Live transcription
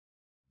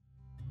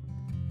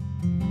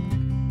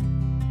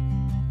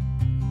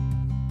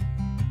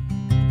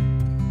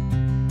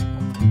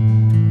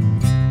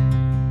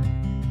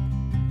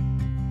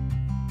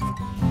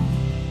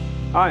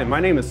Hi, my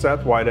name is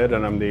Seth Whitehead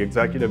and I'm the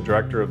Executive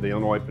Director of the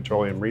Illinois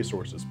Petroleum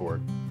Resources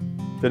Board.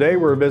 Today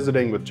we're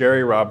visiting with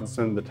Jerry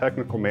Robson, the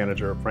Technical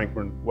Manager of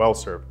Franklin Well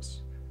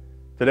Service.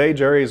 Today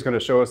Jerry is going to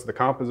show us the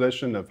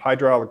composition of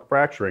hydraulic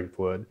fracturing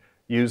fluid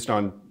used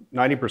on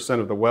 90%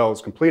 of the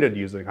wells completed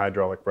using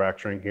hydraulic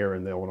fracturing here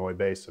in the Illinois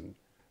Basin.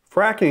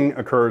 Fracking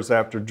occurs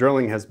after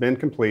drilling has been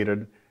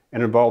completed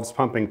and involves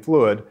pumping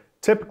fluid,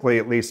 typically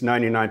at least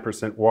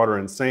 99% water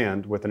and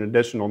sand with an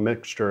additional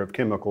mixture of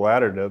chemical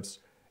additives,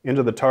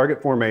 into the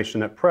target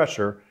formation at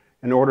pressure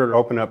in order to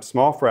open up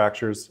small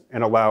fractures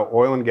and allow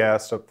oil and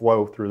gas to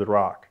flow through the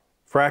rock.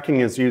 Fracking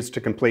is used to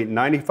complete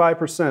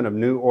 95% of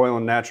new oil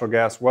and natural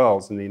gas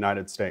wells in the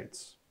United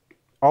States.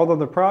 Although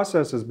the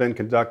process has been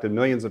conducted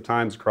millions of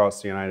times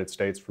across the United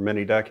States for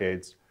many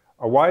decades,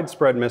 a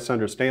widespread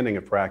misunderstanding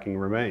of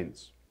fracking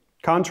remains.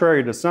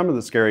 Contrary to some of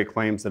the scary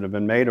claims that have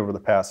been made over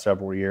the past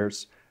several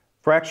years,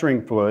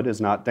 fracturing fluid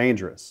is not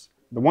dangerous.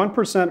 The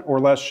 1% or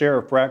less share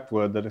of frac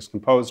fluid that is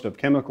composed of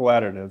chemical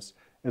additives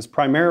is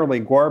primarily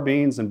guar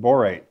beans and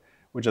borate,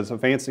 which is a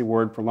fancy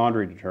word for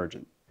laundry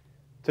detergent.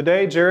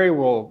 Today, Jerry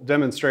will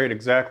demonstrate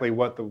exactly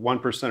what the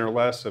 1% or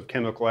less of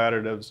chemical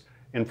additives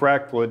in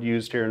frac fluid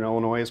used here in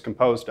Illinois is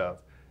composed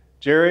of.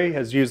 Jerry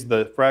has used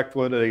the frac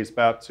fluid that he's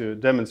about to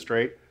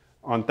demonstrate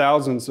on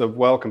thousands of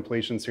well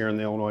completions here in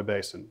the Illinois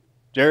Basin.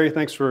 Jerry,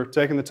 thanks for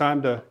taking the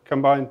time to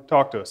come by and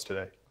talk to us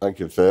today. Thank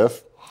you,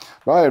 Seth.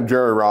 I am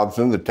Jerry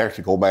Robson, the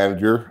Technical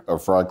Manager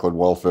of Franklin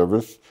Well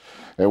Service.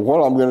 And what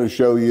I'm going to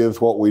show you is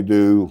what we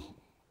do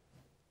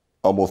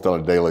almost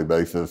on a daily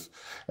basis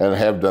and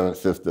have done it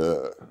since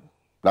the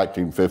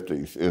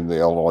 1950s in the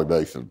Illinois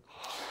Basin.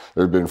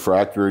 There's been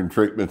fracturing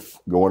treatments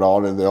going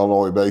on in the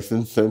Illinois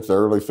Basin since the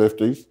early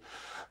 50s.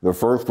 The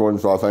first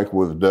ones, I think,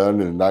 was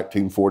done in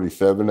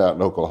 1947 out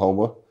in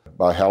Oklahoma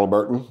by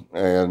Halliburton.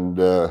 And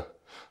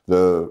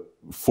the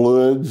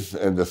fluids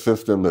and the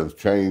system has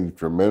changed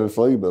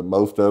tremendously, but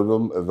most of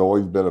them has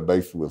always been a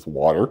base with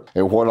water.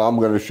 And what I'm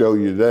going to show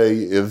you today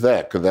is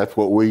that, because that's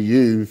what we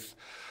use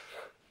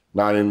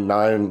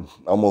 99,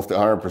 almost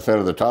 100%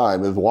 of the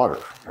time is water.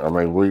 I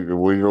mean,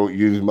 we don't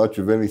use much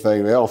of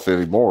anything else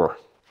anymore.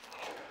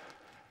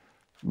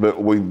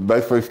 But we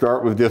basically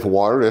start with just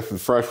water. This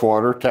is fresh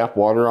water, tap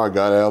water I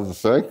got out of the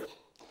sink.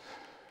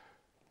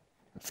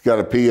 It's got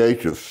a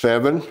pH of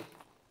 7.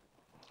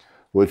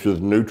 Which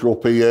is neutral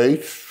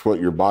pH,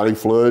 what your body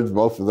fluids,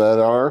 most of that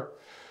are.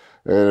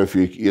 And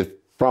it's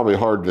probably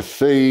hard to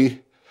see,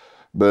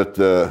 but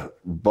the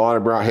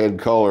bottom right hand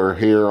color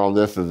here on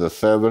this is a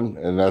 7,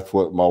 and that's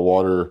what my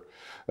water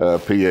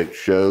pH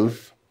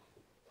shows.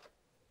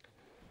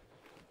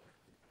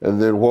 And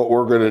then what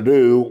we're gonna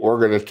do, we're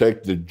gonna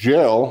take the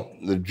gel.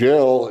 The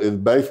gel is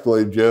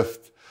basically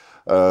just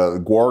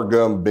guar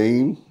gum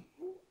bean,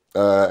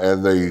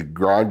 and they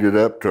grind it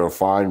up to a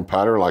fine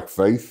powder like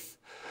face,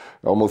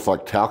 almost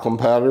like talcum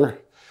powder,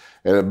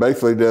 and it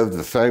basically does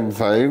the same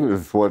thing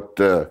as what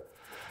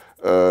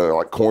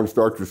like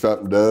cornstarch or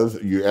something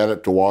does. You add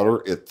it to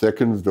water, it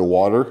thickens the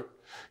water,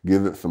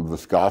 gives it some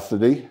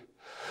viscosity.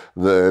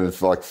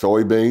 It's like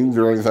soybeans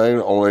or anything,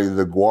 only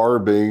the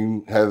guar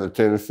bean has a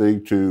tendency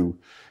to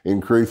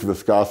increase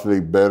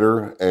viscosity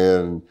better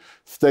and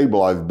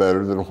stabilize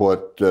better than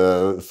what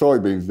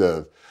soybeans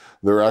does.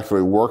 They're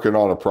actually working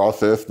on a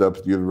process up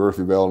at the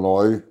University of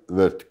Illinois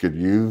that could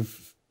use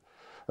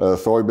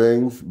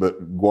soybeans,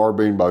 but guar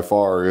bean by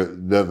far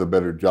does a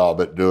better job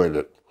at doing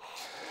it.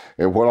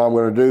 And what I'm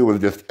going to do is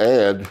just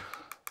add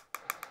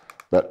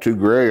about 2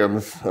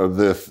 grams of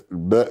this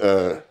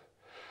guar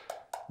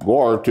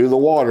to the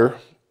water,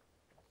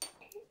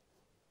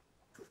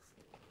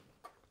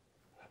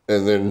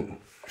 and then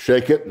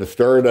shake it and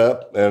stir it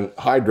up and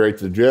hydrate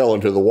the gel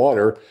into the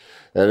water,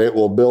 and it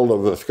will build a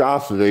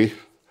viscosity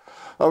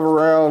of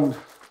around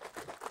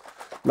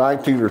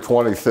 19 or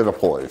 20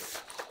 centipoise.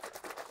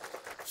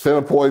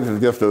 Centipoise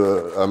is just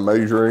a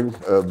measuring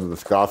of the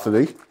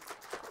viscosity.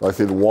 Like I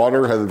said,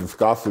 water has a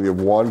viscosity of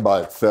 1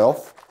 by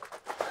itself.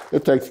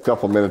 It takes a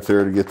couple minutes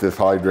here to get this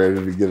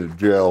hydrated, to get it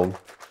gelled.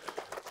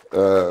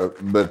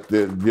 But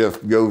it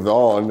just goes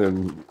on,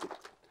 and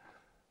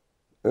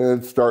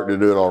it's starting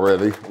to do it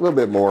already. A little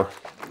bit more.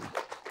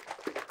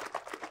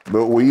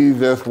 But we use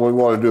this when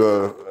we want to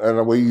do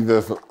and we use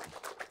this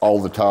all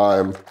the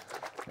time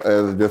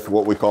as just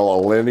what we call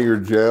a linear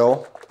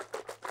gel.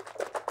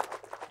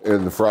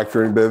 In the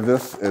fracturing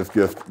business, it's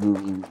just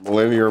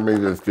linear,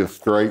 means it's just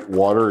straight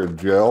water and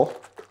gel.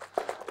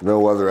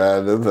 No other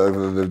additives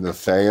other than the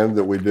sand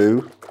that we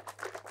do.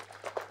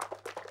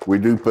 We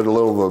do put a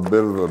little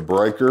bit of a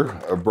breaker.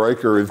 A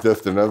breaker is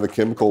just another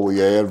chemical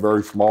we add,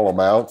 very small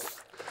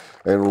amounts.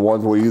 And the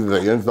ones we use is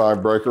the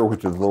enzyme breaker,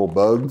 which is little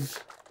bugs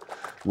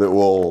that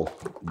will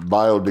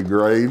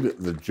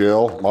biodegrade the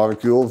gel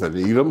molecules and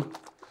eat them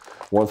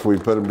once we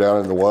put them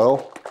down in the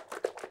well.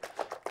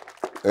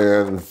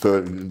 And so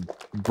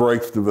it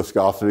breaks the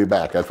viscosity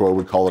back. That's why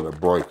we call it a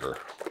breaker.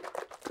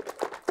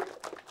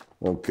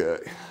 Okay.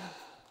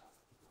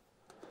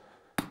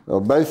 Now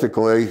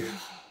basically,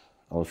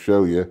 I'll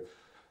show you.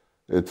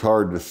 It's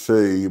hard to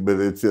see, but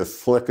it's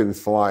just slick and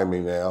slimy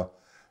now.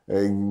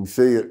 And you can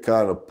see it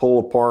kind of pull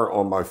apart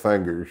on my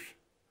fingers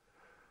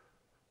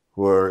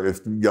where it's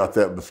got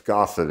that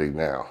viscosity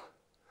now,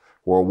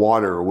 where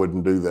water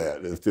wouldn't do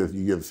that. It's just,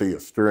 you can see a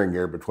string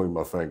here between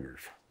my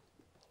fingers.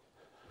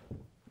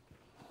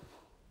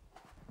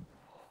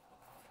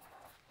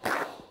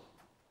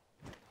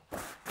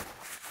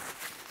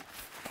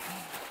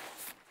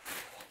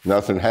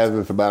 Nothing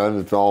hazardous about it.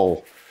 It's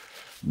all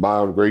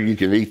biodegradable. You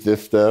can eat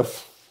this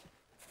stuff.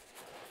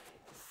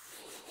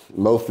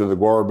 Most of the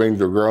guar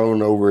beans are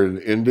grown over in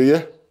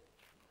India.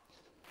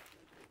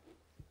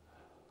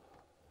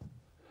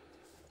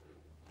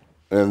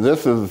 And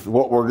this is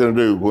what we're going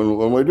to do.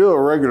 When we do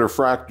a regular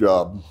frac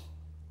job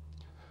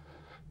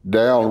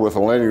down with a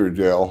linear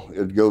gel,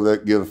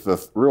 that gives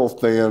us real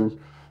thin,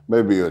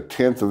 maybe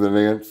 1/10 of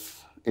an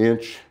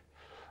inch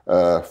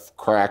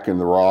crack in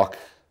the rock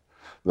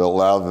that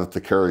allows us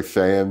to carry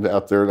sand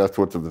out there. That's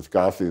what the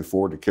viscosity is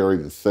for, to carry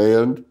the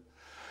sand.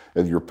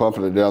 As you're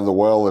pumping it down the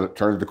well and it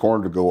turns the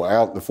corner to go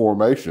out in the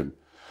formation,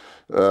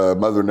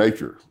 Mother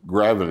Nature,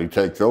 gravity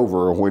takes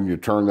over. And when you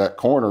turn that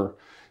corner,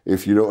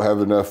 if you don't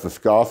have enough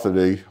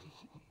viscosity,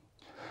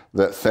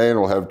 that sand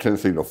will have a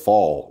tendency to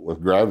fall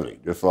with gravity.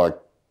 Just like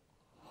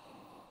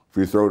if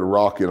you throw the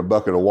rock in a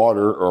bucket of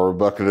water or a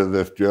bucket of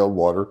this gelled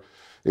water,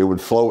 it would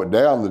slow it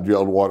down, the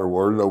gelled water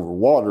would, over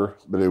water,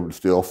 but it would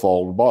still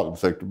fall to the bottom,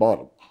 sink to the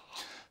bottom.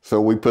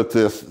 So we put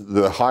this,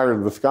 the higher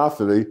the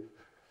viscosity,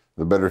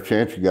 the better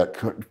chance you got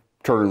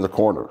turning the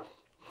corner.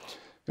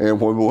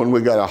 And when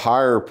we got a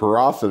higher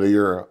porosity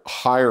or a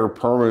higher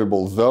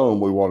permeable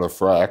zone we want to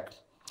frac,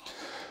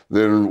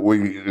 then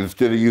we,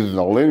 instead of using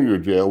a linear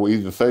gel, we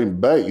use the same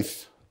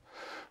base,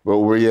 but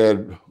we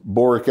add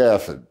boric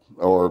acid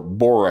or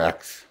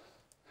borax.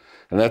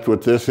 And that's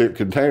what this here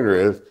container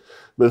is.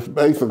 But it's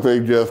basically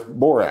just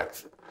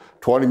borax,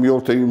 20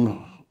 mule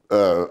team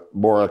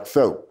borax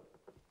soap,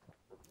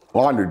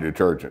 laundry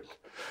detergent.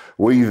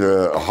 We use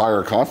a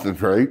higher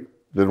concentrate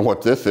than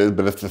what this is,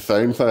 but it's the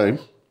same thing.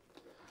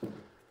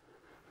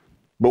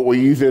 But we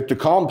use it to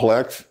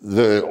complex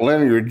the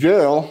linear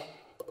gel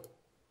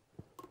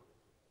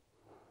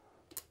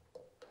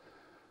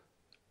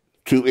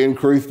to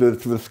increase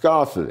its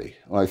viscosity.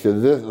 Like I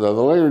said, the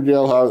linear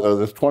gel has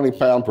this 20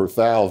 pound per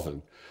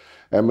thousand.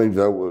 That means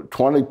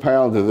 20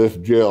 pounds of this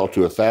gel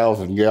to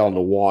 1,000 gallons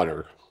of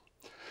water,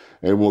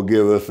 and will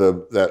give us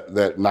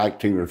that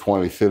 19 or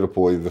 20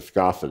 centipoise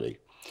viscosity.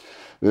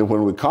 Then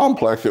when we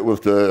complex it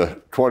with the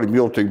 20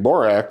 multi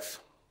borax,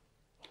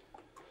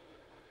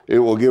 it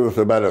will give us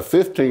about a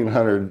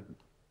 1,500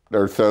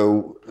 or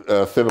so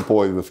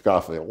centipoise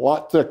viscosity, a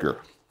lot thicker.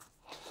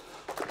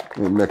 Let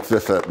me mix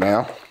this up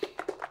now.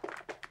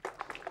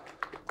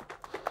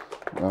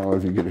 I don't know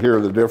if you can hear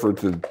the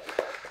difference in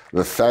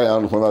the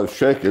sound when I was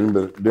shaking,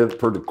 but it did it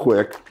pretty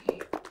quick.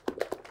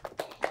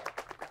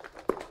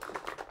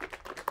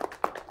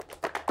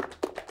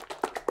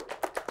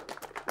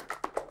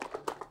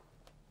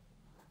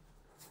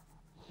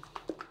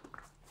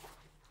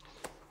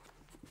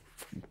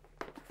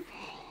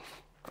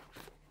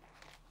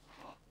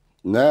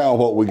 Now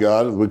what we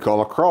got is we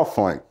call a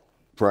cross-link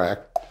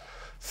frac.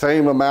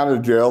 Same amount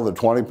of gel, the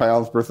 20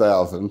 pounds per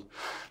thousand.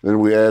 Then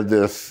we add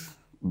this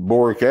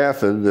boric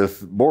acid, this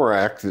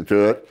borax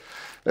to it,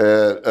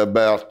 at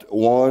about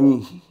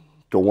 1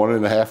 to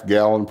 1.5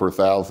 gallons per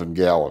 1,000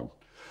 gallons.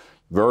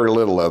 Very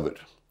little of it.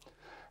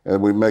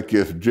 And we make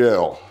this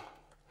gel,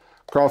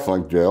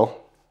 cross-link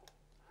gel.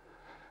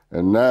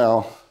 And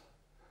now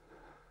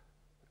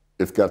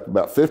it's got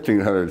about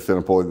 1,500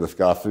 centipoise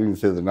viscosity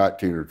instead of the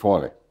 19 or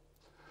 20.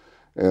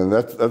 And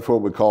that's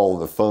what we call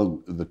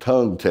the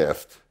tongue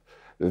test.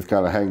 It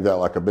kind of hangs out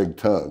like a big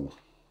tongue.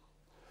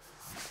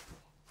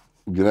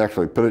 You can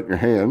actually put it in your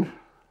hand.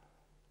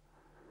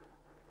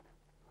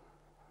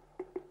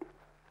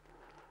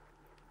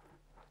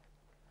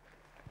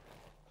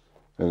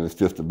 And it's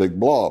just a big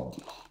blob.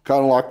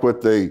 Kind of like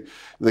what the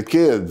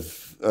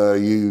kids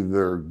use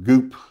their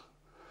goop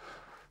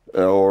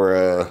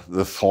or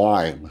the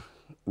slime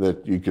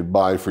that you could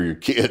buy for your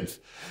kids.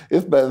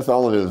 That's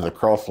all it is, a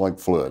cross-link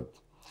fluid.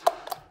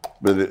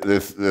 But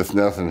there's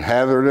nothing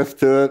hazardous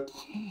to it.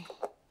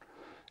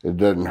 It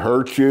doesn't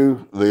hurt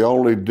you. The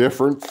only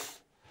difference,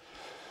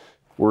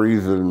 we're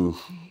using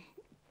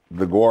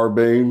the guar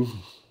bean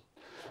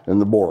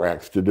and the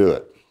borax to do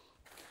it.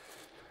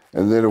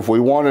 And then if we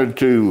wanted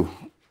to,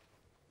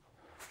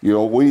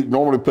 we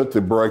normally put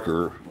the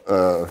breaker,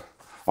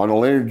 on a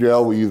linear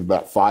gel, we use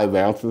about 5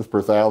 ounces per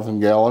 1,000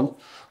 gallons.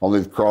 On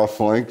these cross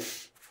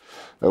links,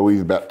 we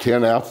use about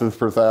 10 ounces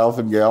per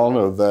 1,000 gallons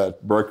of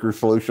that breaker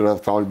solution I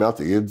was talking about,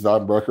 the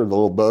enzyme breaker, the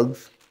little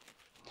bugs.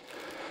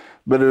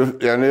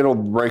 And it'll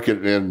break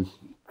it in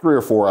 3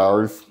 or 4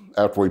 hours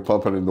after we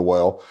pump it in the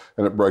well,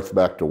 and it breaks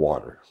back to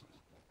water.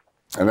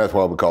 And that's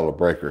why we call it a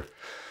breaker.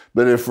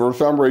 But if for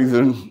some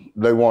reason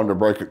they wanted to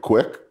break it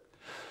quick,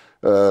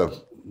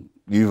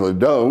 usually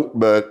don't,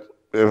 but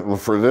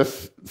for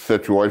this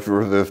situation,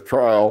 for this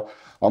trial,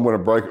 I'm going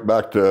to break it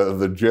back to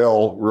the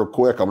gel real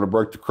quick. I'm going to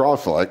break the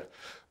cross-link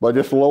by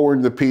just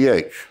lowering the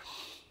pH.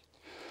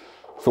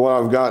 So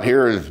what I've got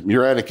here is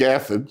muriatic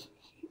acid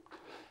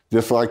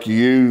just like you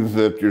use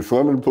at your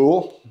swimming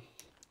pool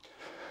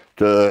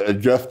to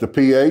adjust the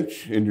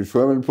pH in your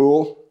swimming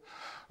pool.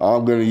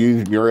 I'm going to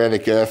use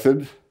muriatic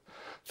acid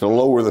to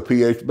lower the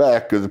pH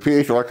back, because the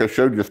pH, like I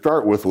showed you to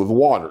start with, was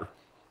water,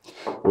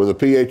 with a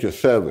pH of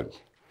 7.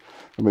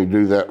 Let me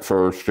do that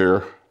first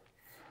here.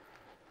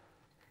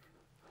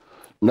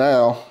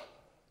 Now,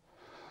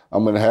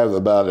 I'm going to have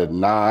about a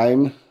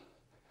 9,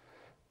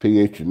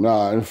 pH of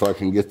 9, if I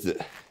can get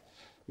it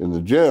in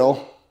the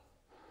gel.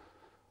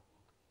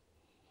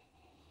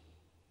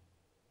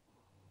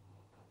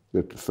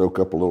 Get to soak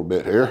up a little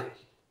bit here.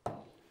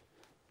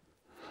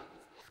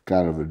 It's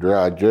kind of a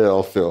dry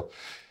gel, so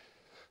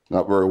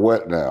not very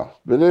wet now.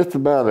 But it's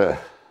about a,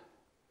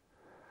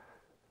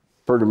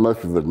 pretty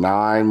much of a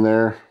 9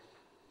 there.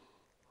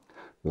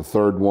 The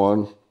third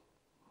one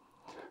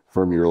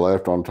from your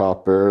left on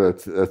top there,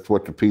 that's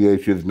what the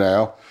pH is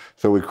now.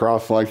 So we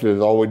cross-linked it,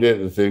 all we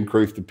did is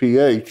increase the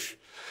pH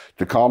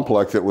to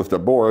complex it with the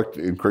borax,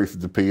 it increases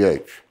the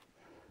pH.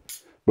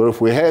 But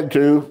if we had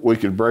to, we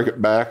could break it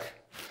back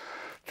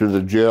to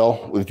the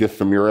gel with just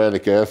some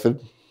muriatic acid,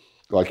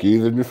 like you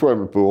use in your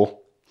swimming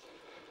pool.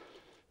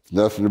 It's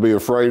nothing to be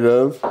afraid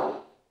of.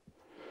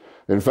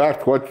 In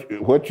fact,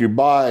 what you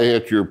buy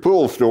at your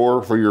pool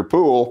store for your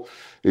pool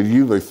is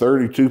usually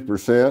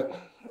 32%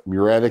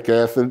 muriatic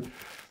acid.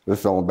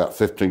 This is only about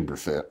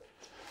 15%.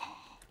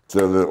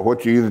 So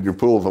what you use in your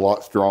pool is a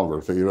lot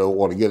stronger, so you don't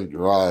want to get it in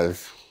your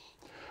eyes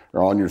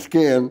or on your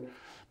skin,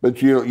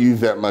 but you don't use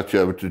that much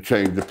of it to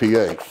change the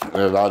pH,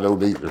 and I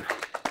don't either.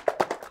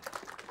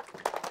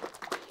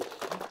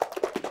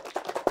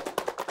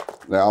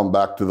 Now I'm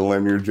back to the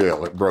linear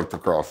gel. It broke the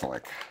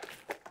cross-link.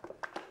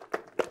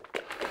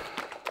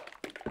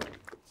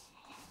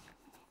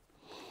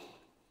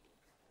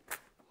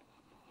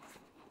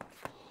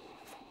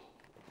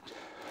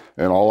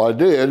 And all I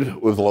did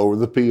was lower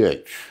the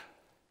pH.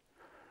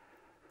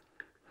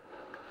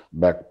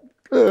 Back,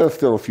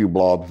 still a few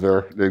blobs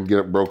there. Didn't get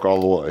it broke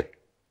all the way.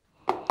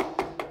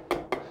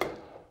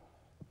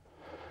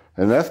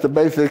 And that's the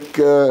basic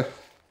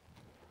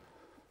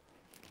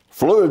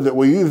fluid that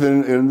we use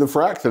in the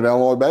fracks in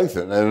Illinois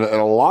Basin. And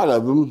a lot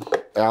of them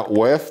out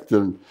west,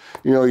 and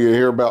you know, you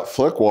hear about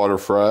slick water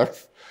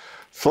fracks.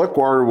 Slick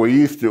water,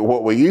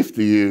 what we used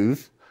to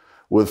use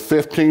was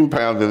 15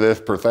 pounds of this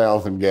per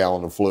 1,000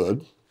 gallon of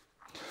fluid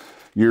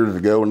years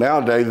ago.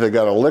 Nowadays, they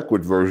got a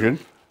liquid version.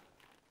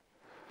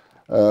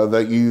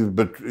 They use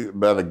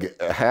about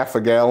a half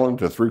a gallon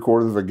to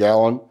 3/4 of a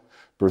gallon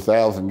per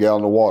 1,000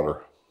 gallon of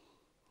water.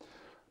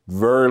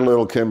 Very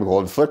little chemical.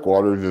 And slick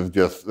water is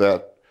just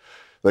that,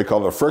 they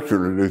call it a friction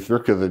reducer,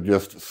 because it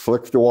just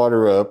slicks the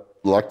water up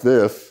like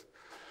this,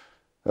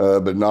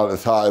 but not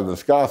as high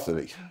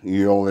viscosity.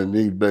 You only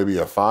need maybe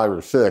a 5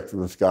 or 6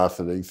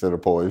 viscosity set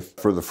of poise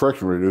for the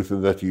friction reducer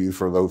that you use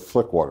for those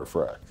slick water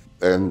fracks.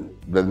 And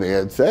then they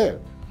add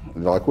sand,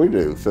 like we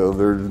do. So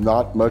there's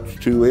not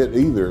much to it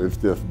either. It's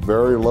just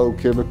very low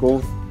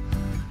chemicals.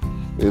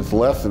 It's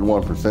less than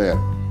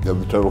 1% of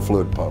the total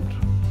fluid pumped.